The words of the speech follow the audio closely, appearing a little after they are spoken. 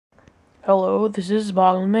Hello, this is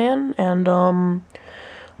Boglin, and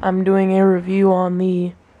I'm doing a review on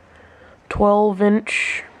the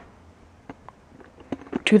 12-inch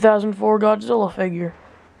 2004 Godzilla figure,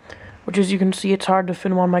 which, as you can see, it's hard to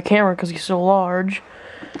fit him on my camera because he's so large.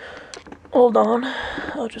 Hold on,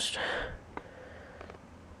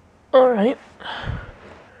 Alright.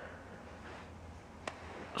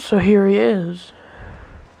 So here he is.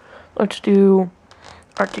 Let's do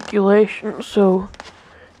articulation. So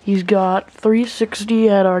he's got 360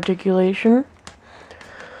 head articulation.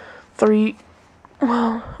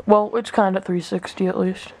 Well, it's kind of 360 at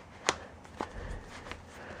least.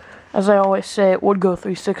 As I always say, it would go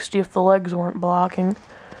 360 if the legs weren't blocking.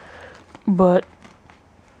 But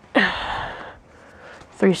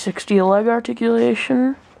 360 leg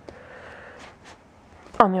articulation.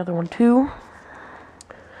 On the other one too.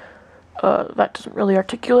 That doesn't really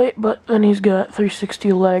articulate, but then he's got 360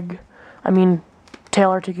 tail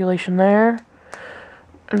articulation there,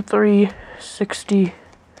 and 360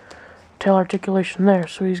 tail articulation there.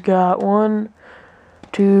 So he's got 1,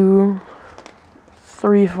 2,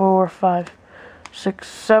 3, 4, 5, 6,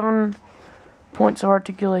 7 points of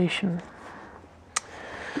articulation.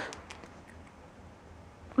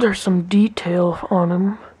 There's some detail on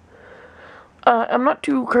him. I'm not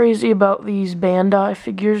too crazy about these Bandai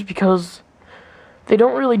figures because they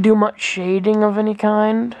don't really do much shading of any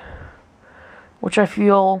kind, which I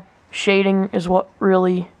feel shading is what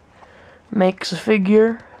really makes a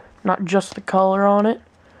figure, not just the color on it.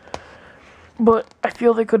 But I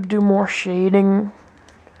feel they could do more shading,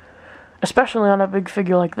 especially on a big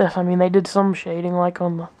figure like this. I mean, they did some shading, like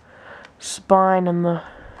on the spine and the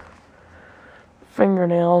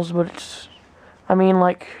fingernails, but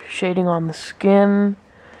like shading on the skin,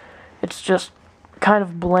 it's just kind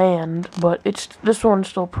of bland, but this one's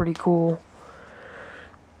still pretty cool.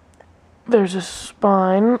 There's his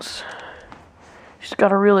spines. He's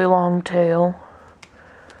got a really long tail,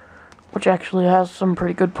 which actually has some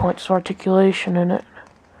pretty good points of articulation in it.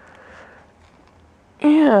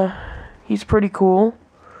 Yeah, he's pretty cool.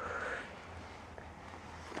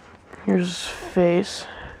 Here's his face.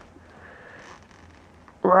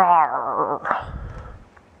 Rawr.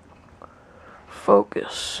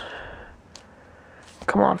 Focus.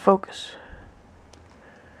 Come on, focus.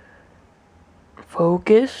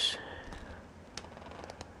 Focus.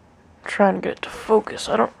 I'm trying to get it to focus.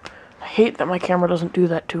 I hate that my camera doesn't do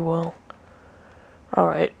that too well.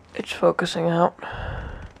 Alright, it's focusing out.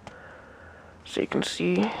 So you can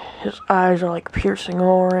see his eyes are like piercing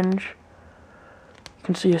orange. You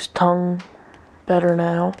can see his tongue better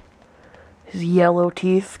now. His yellow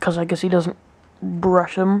teeth, because I guess he doesn't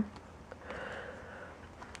brush them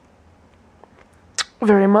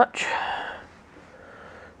very much.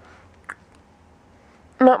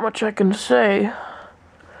 Not much I can say,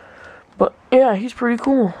 but yeah, he's pretty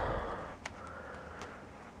cool.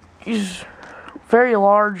 He's very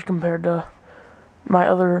large compared to my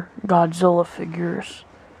other Godzilla figures.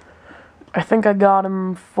 I think I got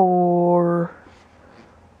him for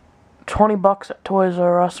 $20 at Toys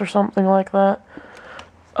R Us or something like that.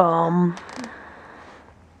 Yeah,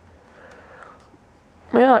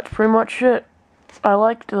 that's pretty much it. I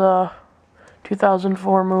liked the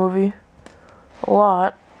 2004 movie a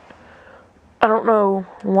lot. I don't know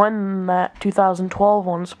when that 2012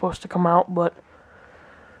 one's supposed to come out, but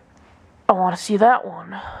I want to see that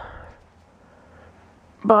one.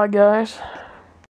 Bye, guys.